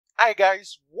Hi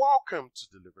guys, welcome to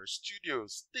Deliver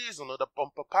Studios. This is another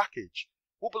bumper package.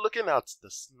 We'll be looking at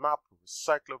the Snap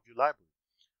Recycler View library.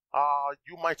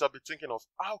 You might have been thinking of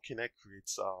how can I create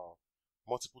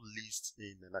multiple lists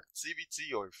in an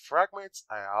activity or a fragment.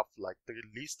 I have like 3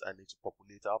 lists I need to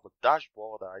populate. I have a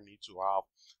dashboard. I need to have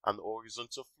an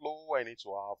horizontal flow. I need to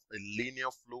have a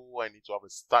linear flow. I need to have a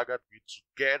staggered view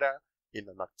together in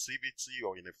an activity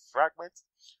or in a fragment.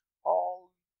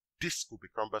 All this could be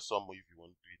cumbersome if you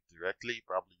want to do it directly,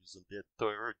 probably using the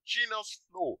heterogeneous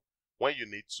flow when you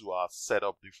need to set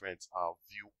up different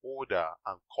view order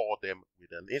and call them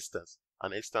with an instance.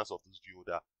 An instance of this view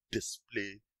order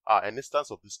display an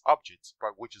instance of this object,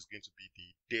 which is going to be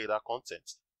the data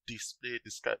content, display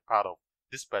this part of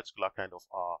this particular kind of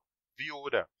view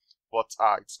order. But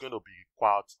it's going to be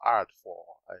quite hard for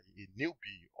a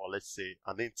newbie, or let's say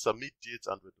an intermediate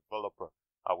Android developer,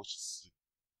 which is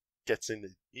getting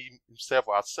himself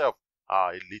or herself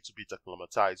a little bit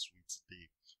acclimatized with the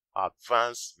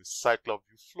advanced recycler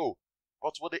view flow.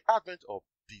 But with the advent of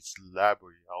this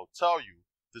library, I'll tell you,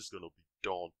 this is going to be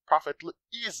done perfectly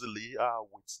easily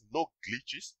with no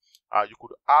glitches. You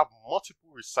could have multiple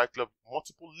lists,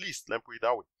 let me put it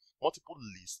that way, multiple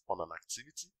lists on an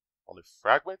activity, on a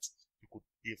fragment. You could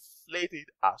inflate it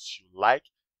as you like.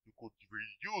 You could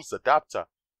reuse adapter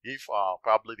if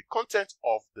probably the content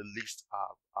of the list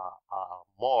are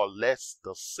more or less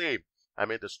the same. I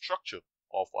mean, the structure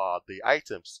of the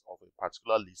items of a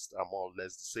particular list are more or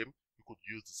less the same. You could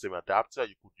use the same adapter.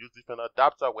 You could use different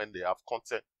adapter when they have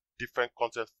different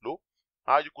content flow.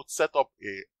 You could set up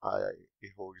a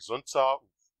horizontal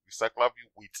recycler view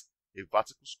with a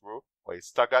vertical scroll or a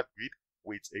staggered grid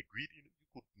with a grid. You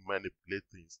could manipulate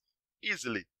things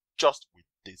easily just with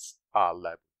this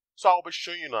library. So I'll be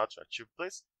showing you now how to achieve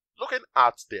this. Looking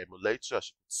at the emulator,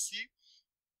 as you can see,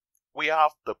 we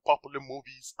have the popular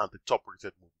movies and the top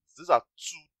rated movies. These are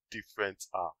 2 different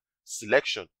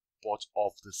selection, but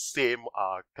of the same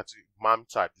category, MAM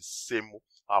type, the same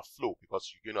flow,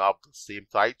 because you're going to have the same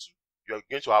title. You're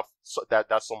going to have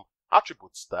there's some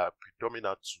attributes that are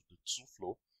predominant to the 2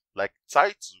 flow, like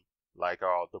title, like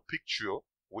the picture,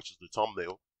 which is the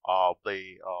thumbnail,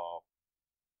 the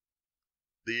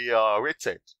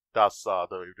rated. That's the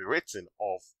rating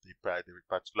of the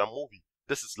particular movie.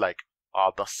 This is like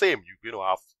the same. You're going to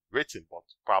have rating, but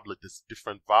probably this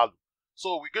different value.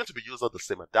 So we're going to be using the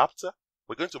same adapter.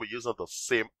 We're going to be using the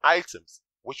same items,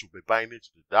 which will be binding to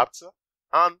the adapter.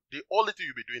 And the only thing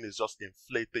you'll be doing is just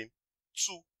inflating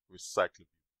 2 recycling,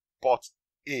 but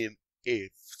in a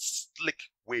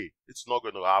slick way. It's not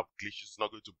going to have glitches. It's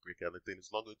not going to break anything.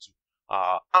 It's not going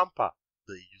to hamper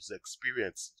the user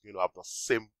experience. It's going to have the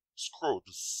same scroll,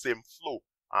 the same flow,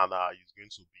 and it's going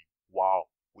to be wow.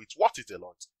 It's worth it a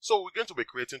lot. So we're going to be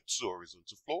creating 2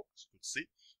 horizontal flow, as you can see.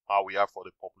 We have for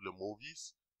the popular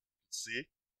movies. See,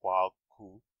 wow,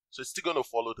 cool. So it's still going to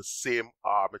follow the same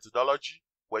methodology,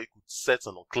 where you could set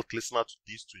an on-click listener to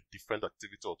this, to a different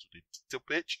activity, or to the detail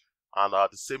page. And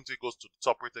the same thing goes to the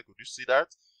top rated. Could you see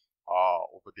that?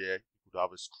 Over there, you could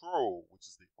have a scroll, which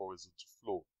is the horizontal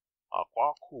flow.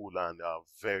 Quite cool and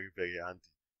very, very handy.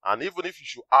 And even if you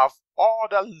should have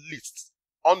other lists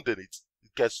underneath,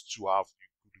 it gets to have,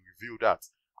 you could review that.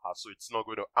 So it's not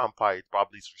going to hamper it.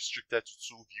 Probably it's restricted to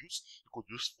 2 views. You could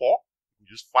use 4, you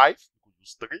could use 5, you could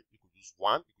use 3, you could use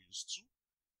 1, you could use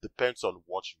 2. Depends on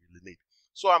what you really need.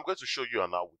 So I'm going to show you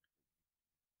how we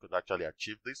could actually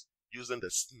achieve this using the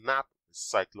Snap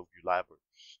Recycler View library.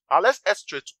 Let's head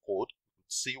straight to code. You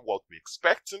could see what we're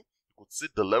expecting. You could see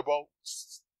the label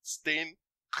staying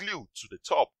glued to the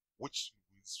top, which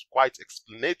is quite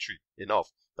explanatory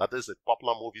enough that this is a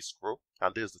popular movie scroll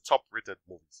and this is the top rated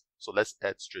movies. So let's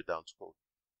head straight down to code.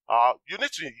 You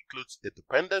need to include a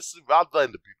dependency rather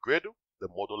in the build Gradle, the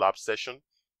model app session,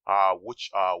 which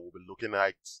we'll be looking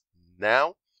at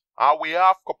now. We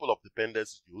have a couple of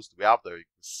dependencies used. We have the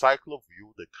recycler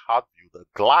view, the card view, the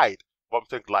glide,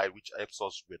 bumper glide, which helps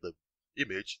us with the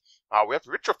image. We have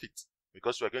retrofit,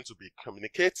 because we're going to be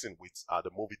communicating with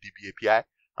the movie DB API,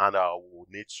 and we'll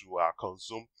need to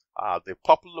consume the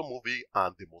popular movie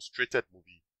and the most rated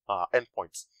movie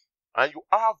endpoints. And you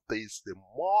have this, the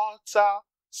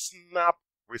multi-snap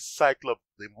recycler,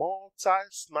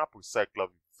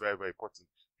 very, very important.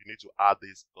 You need to add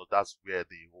this, because that's where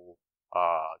the whole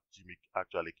gimmick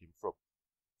actually came from.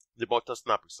 The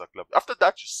multi-snap recycler. After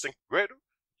that, you sync Gradle,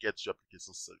 get your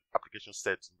application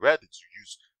settings ready to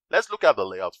use. Let's look at the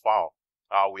layout file.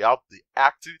 We have the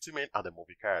activity main and the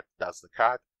movie card. That's the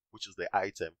card, which is the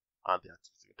item, and the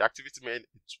activity. The activity main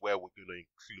is where we're going to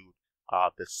include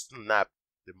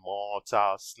the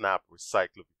multi-snap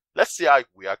recycler. Let's see how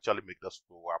we actually make this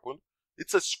flow happen.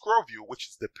 It's a scroll view, which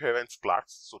is the parent class.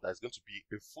 So there's going to be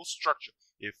a full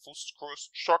scroll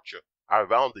structure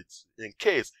around it, in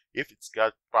case if it's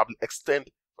got probably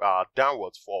extend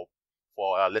downwards for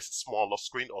let's say smaller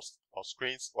screen or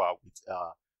screens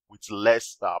with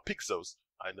less pixels.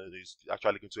 I know it's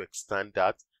actually going to extend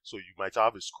that, so you might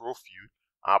have a scroll view.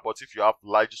 But if you have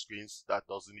larger screens, that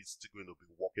doesn't, it's still going to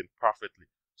be working perfectly.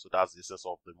 So that's the essence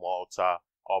of the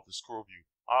of the scroll view.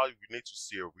 We need to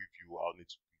see a review. I'll need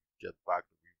to get back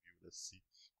the review. Let's see,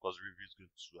 because review is going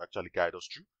to actually guide us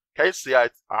through. Can you see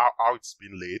how it's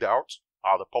been laid out?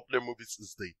 The popular movies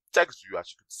is the text view,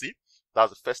 as you can see.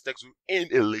 That's the first text view in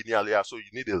a linear layer, so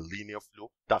you need a linear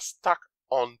flow that's stacked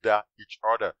under each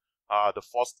other. The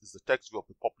first is the text view of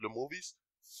the popular movies,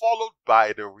 followed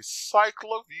by the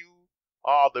recycler view.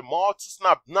 The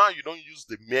multi-snap. Now you don't use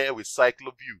the mere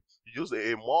recycler view. You use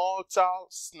a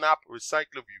multi-snap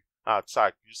recycler view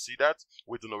type. You see that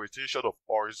with an orientation of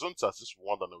horizontal, since we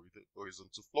want an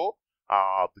horizontal flow.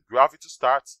 The gravity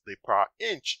starts the per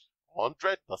inch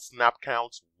 100. The snap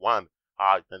counts 1.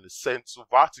 And the center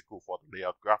vertical for the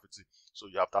layout gravity. So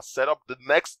you have that set up. The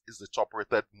next is the top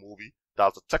rated movie.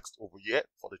 There's the text over here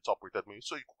for the top rated movie.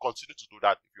 So you can continue to do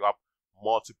that if you have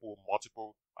multiple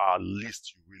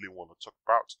lists you really want to talk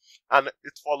about. And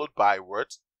it's followed by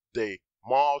what? The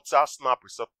multi-snap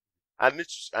receptor. I need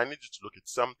you to look at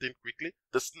something quickly.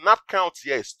 The snap count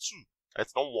here is 2.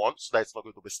 It's not 1, so that it's not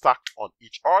going to be stacked on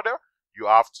each other. You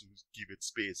have to give it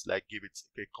space, like give it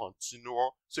a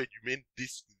continual. So you mean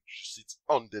this should sit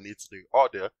underneath the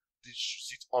other, this should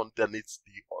sit underneath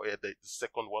the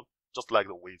second one, just like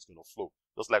the way it's going to flow.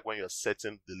 Just like when you're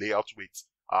setting the layout weight,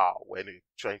 when you're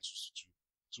trying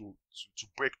to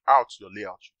break out your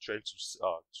layout, you're trying to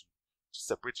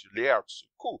separate your layout. So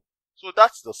cool. So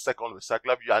that's the second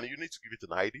recycler view, and you need to give it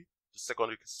an ID. The second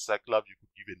recycler view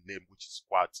could give a name which is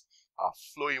quite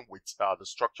flowing with the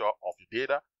structure of your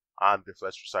data, and the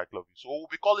first recycler view. So we'll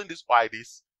be calling this by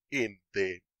this in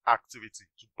the activity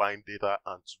to bind data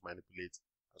and to manipulate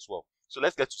as well. So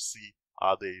let's get to see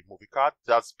the movie card.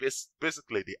 That's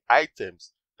basically the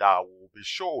items that will be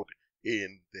showed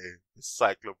in the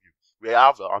recycler view. We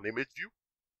have an image view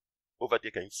over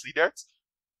there. Can you see that?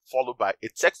 Followed by a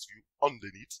text view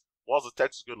underneath. What the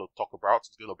text is going to talk about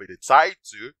is going to be the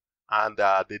title, and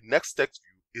the next text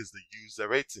view is the user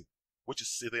rating, which is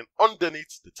sitting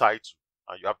underneath the title.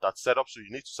 And you have that set up, so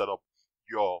you need to set up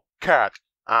your card,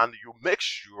 and you make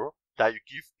sure that you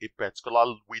give a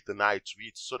particular width and height to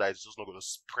it, so that it's just not going to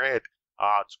spread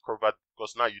to cover,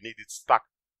 because now you need it stacked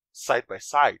side by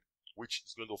side, which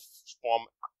is going to form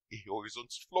a horizontal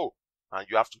flow, and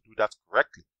you have to do that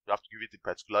correctly. You have to give it a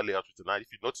particular layout with an height.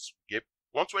 If you notice, we gave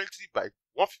 120 by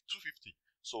 250,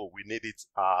 so we need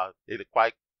it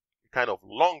quite kind of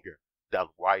longer than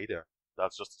wider.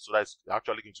 That's just so that's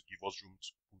actually going to give us room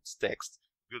to put text.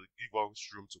 Going to give us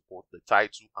room to put the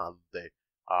title and the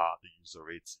user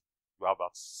rating. You have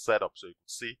that set up, so you can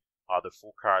see the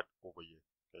full card over here.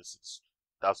 Okay, so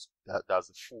that's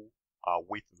the full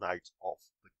width and height of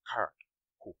the card.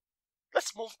 Cool.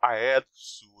 Let's move ahead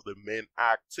to the main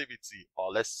activity,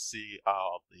 or let's see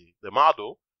the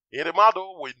model. In the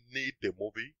model, we need the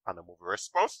movie and the movie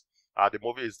response. The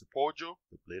movie is the POJO,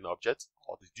 the playing object,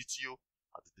 or the DTO,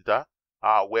 the data,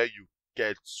 where you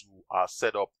get to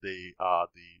set up the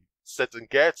certain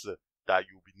gets that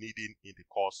you'll be needing in the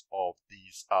course of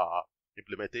this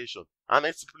implementation. And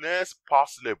it implements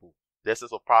pass label. The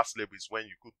essence of pass label is when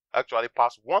you could actually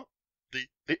pass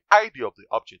the ID of the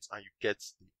object, and you get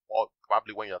or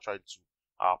probably when you're trying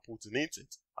to put an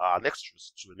intent next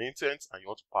to an intent, and you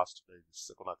want to pass to the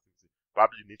second activity.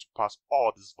 Probably you need to pass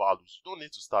all these values. You don't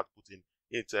need to start putting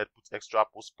intent, put extra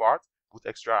post part, put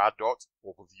extra add dot,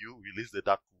 overview, release the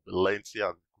that could be lengthy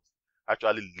and could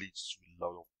actually lead to a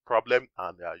lot of problem,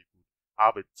 and you could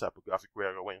have a typographic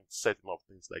error when setting up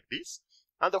things like this.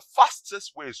 And the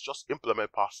fastest way is just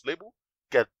implement pass label,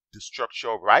 get the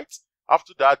structure right.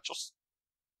 After that, just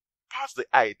pass the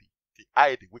ID,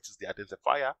 which is the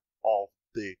identifier of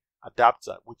the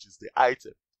adapter, which is the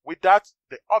item. With that,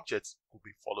 the object could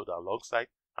be followed alongside,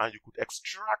 and you could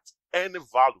extract any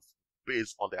value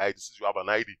based on the ID. Since you have an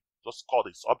ID, just call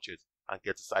this object and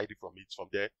get its ID from it. From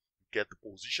there, you get the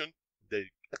position, then you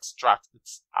extract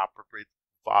its appropriate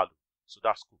value. So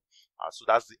that's cool. So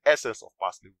that's the essence of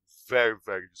pass label. Very,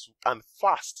 very useful and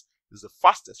fast. It's the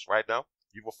fastest right now,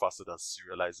 even faster than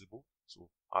serializable. So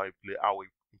I will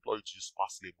employ you to use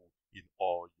pass label in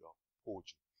all your code.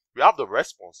 We have the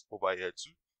response over here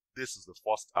too. This is the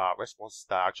first response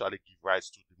that actually give rise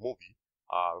to the movie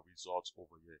results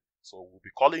over here. So we'll be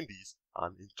calling these,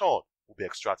 and in turn we'll be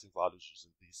extracting values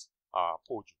using this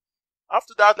POJO.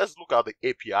 After that, let's look at the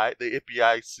API. The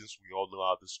API, since we all know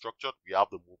how it's structured, we have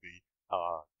the movie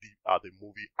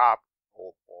app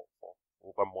for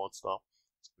over months now.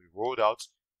 It's been rolled out.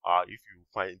 If you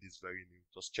find this very new,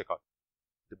 just check out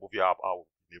the movie app. I will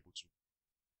be able to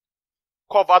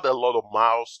covered a lot of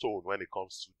milestones when it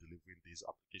comes to delivering these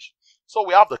applications. So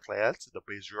we have the client, the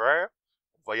base URL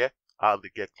over here, and they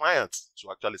get clients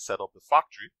to actually set up the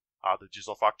factory, the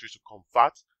JSON factory to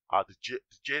convert the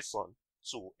JSON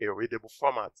to a readable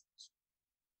format,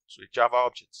 so a Java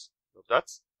object of that.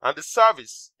 And the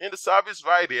service, in the service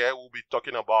right here, we'll be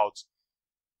talking about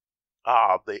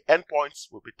the endpoints.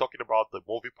 We'll be talking about the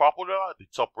movie popular, the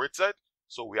top rated.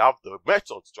 So we have the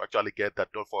methods to actually get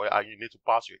that done for you, and you need to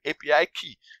pass your API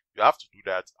key. You have to do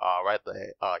that right there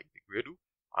in the Gradle,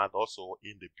 and also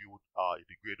in the build in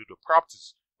the Gradle, the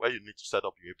properties, where you need to set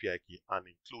up your API key and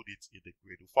include it in the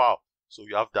Gradle file. So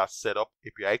you have that set up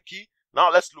API key.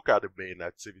 Now let's look at the main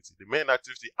activity. The main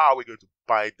activity, how are we going to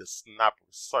bind the Snap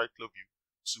Recycler view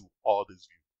to all this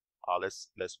view? Let's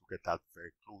look at that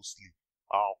very closely.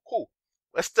 Cool.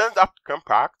 Let's turn that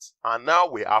compact, and now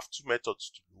we have two methods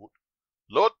to load.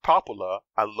 Load popular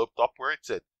and load top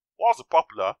rated. What's the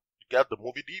popular? You get the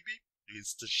movie DB, you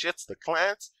instantiate the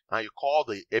client, and you call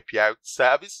the API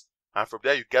service, and from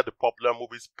there you get the popular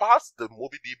movies. Pass the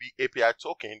movie DB API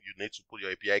token, you need to put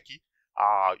your API key.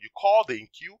 You call the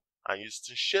enqueue, and you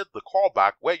instantiate the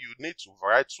callback, where you need to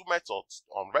write two methods,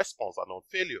 on response and on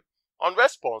failure. On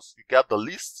response, you get the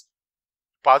list.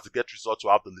 Pass the get result to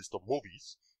have the list of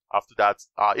movies. After that,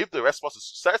 if the response is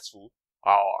successful,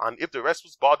 and if the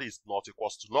response body is not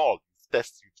equals to null,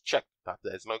 you've checked that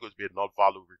there's not going to be a null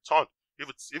value returned. If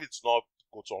it's not,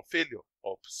 go to on failure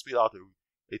or spit out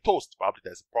a toast. Probably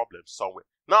there's a problem somewhere.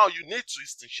 Now you need to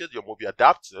instantiate your movie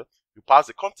adapter. You pass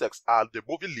the context and the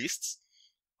movie lists.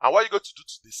 And what you're going to do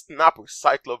to the Snap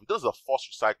Recycler view, this is the first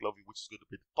recycler view, which is going to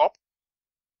be the top.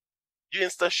 You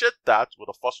instantiate that with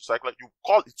the first recycler. You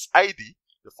call its ID,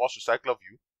 the first recycler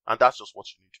view, and that's just what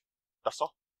you need. That's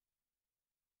all.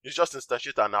 You just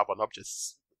instantiate and have an object.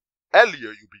 Earlier,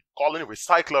 you'll be calling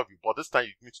recycler view, but this time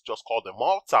you need to just call the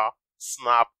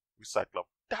Snap Recycler.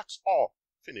 That's all.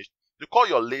 Finished. You call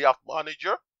your layout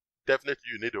manager. Definitely,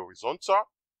 you need a horizontal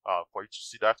for you to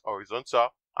see that horizontal.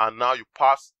 And now you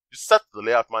set the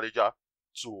layout manager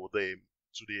to the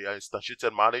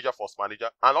instantiated manager, first manager,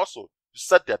 and also you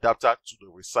set the adapter to the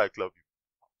recycler view.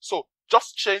 So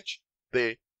just change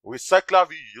the recycler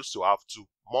view you used to have to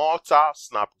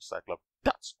Snap Recycler.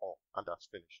 That's all, and that's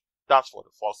finished. That's for the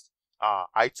first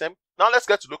item. Now let's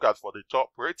get to look at for the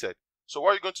top rated. So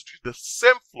what you're going to do, the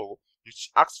same flow, you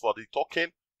ask for the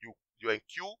token, you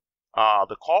enqueue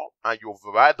the call, and you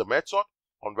override the method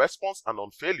on response and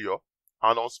on failure.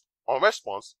 And on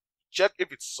response, check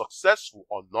if it's successful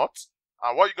or not.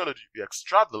 And what you're going to do, you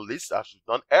extract the list as you've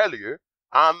done earlier,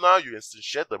 and now you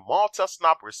instantiate the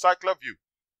Snap Recycler view.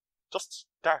 Just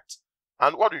that.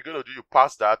 And what you're going to do, you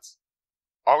pass that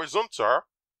horizontal,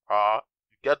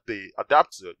 you get the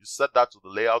adapter, you set that to the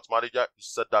layout manager, you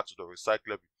set that to the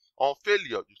recycler view. On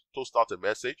failure, you toast out a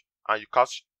message, and you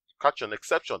catch an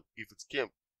exception if it came.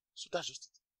 So that's just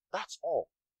it. That's all.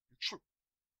 True.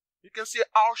 You can see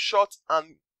how short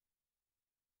and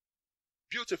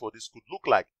beautiful this could look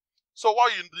like. So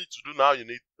what you need to do now, you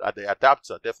need the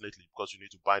adapter, definitely, because you need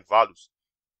to bind values.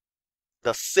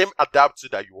 The same adapter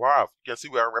that you have, you can see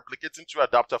we are replicating two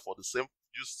adapters for the same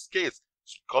use case,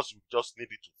 because we just need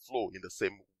it to flow in the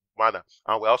same manner.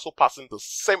 And we're also passing the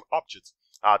same object,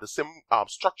 the same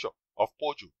structure of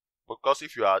Pojo. Because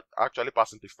if you are actually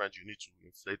passing different, you need to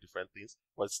inflate different things.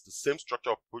 But it's the same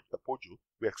structure of Pojo.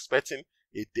 We're expecting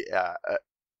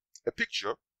a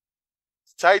picture,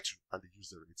 the title, and the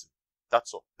user rating.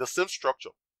 That's all. The same structure.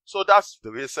 So that's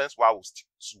the reason why we'll stick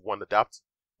to one adapter.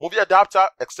 Movie adapter,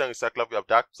 external recycler view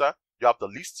adapter. You have the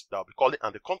list that I'll be calling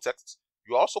and the context.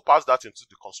 You also pass that into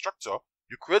the constructor.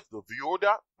 You create the view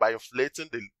order by inflating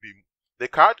the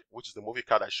card, which is the movie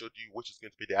card I showed you, which is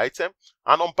going to be the item.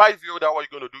 And on by view order, what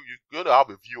you're going to do, you're going to have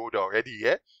a view order already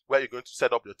here, where you're going to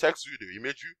set up your text view, the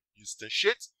image view, you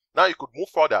instantiate. Now you could move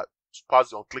further to pass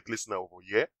the on-click listener over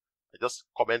here. I just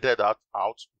commented that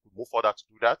out. You could move further to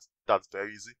do that. That's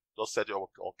very easy. Just set your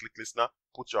on-click listener,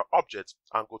 put your object,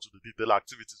 and go to the detail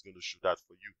activity. It's going to show that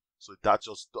for you. So that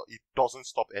it doesn't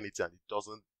stop anything.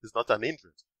 It's not an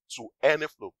hindrance to any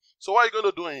flow. So what you're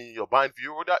going to do in your bind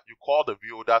view order, you call the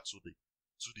view order to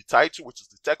the title, which is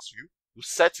the text view. You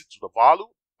set it to the value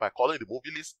by calling the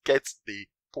movie list, get the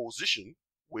position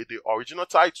with the original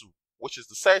title, which is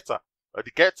the setter, or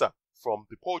the getter from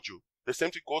the Pojo. The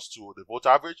same thing goes to the vote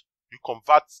average. You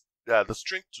convert the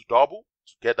string to double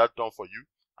to get that done for you,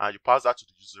 and you pass that to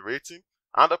the user rating.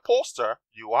 And the poster,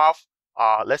 you have,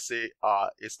 let's say, a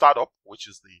startup, which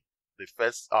is the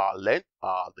first length,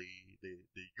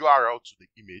 the URL to the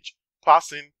image,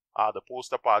 passing the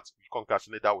poster part. We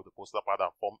concatenate that with the poster part and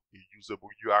form a usable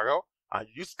URL, and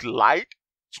use glide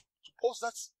to post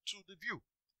that to the view.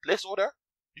 Placeholder,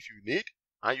 if you need,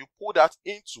 and you pull that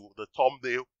into the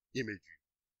thumbnail image view.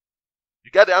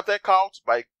 You get the item count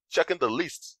by checking the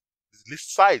list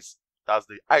size. That's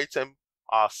the item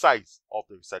size of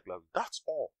the recycler. That's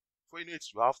all. For you need,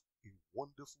 you have a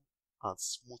wonderful and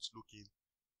smooth looking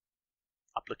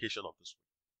application of this.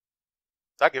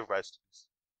 That gave rise to this.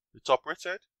 The top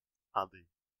rated and the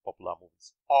popular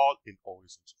movies, all in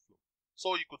horizontal flow.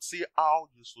 So you could see how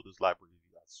useful this library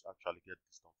is actually get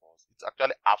this done for us. It's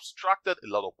actually abstracted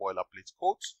a lot of boilerplate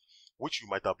codes, which you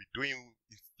might have been doing,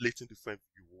 inflating different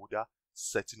view order,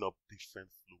 setting up different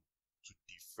flow to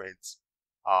different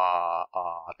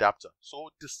adapter. So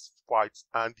this is quite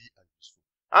handy and useful.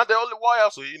 And the only what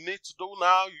else you need to do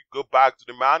now, you go back to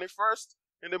the manifest.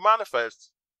 In the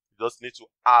manifest, you just need to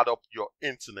add up your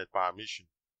internet permission.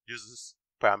 Uses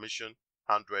permission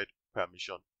 100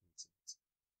 permission internet.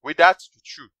 With that, you're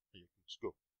true and you're good to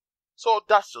go. So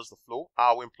that's just the flow.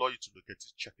 I will implore you to look at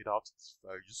it, check it out. It's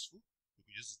very useful. You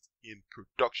can use it in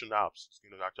production apps. It's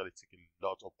going to actually take a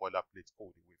lot of boilerplate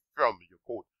code away from your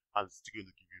code, and it's still going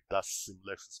to give you that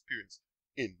seamless experience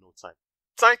in no time.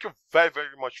 Thank you very,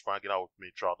 very much for hanging out with me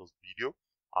throughout this video,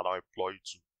 and I implore you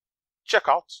to check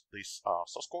out this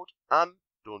source code, and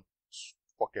don't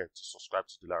forget to subscribe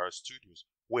to Delarious Studios.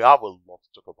 We have a lot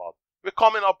to talk about. We're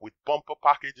coming up with bumper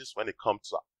packages when it comes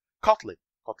to Kotlin.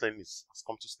 Kotlin has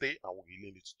come to stay, and we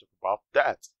really need to talk about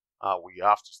that. We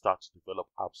have to start to develop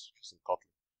apps using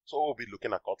Kotlin. So we'll be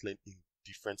looking at Kotlin in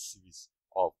different series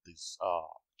of this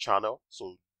channel.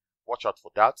 So watch out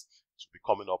for that. It will be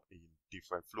coming up in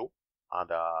different flow, and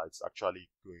it's actually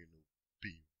going to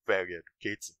be very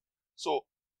educating. So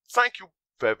thank you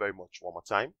very, very much one more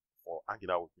time for hanging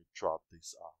out with me throughout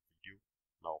this video.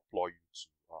 And I implore you to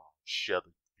share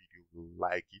the video,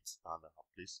 like it, and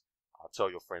please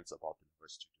tell your friends about the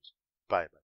Multi-Studios. Bye bye.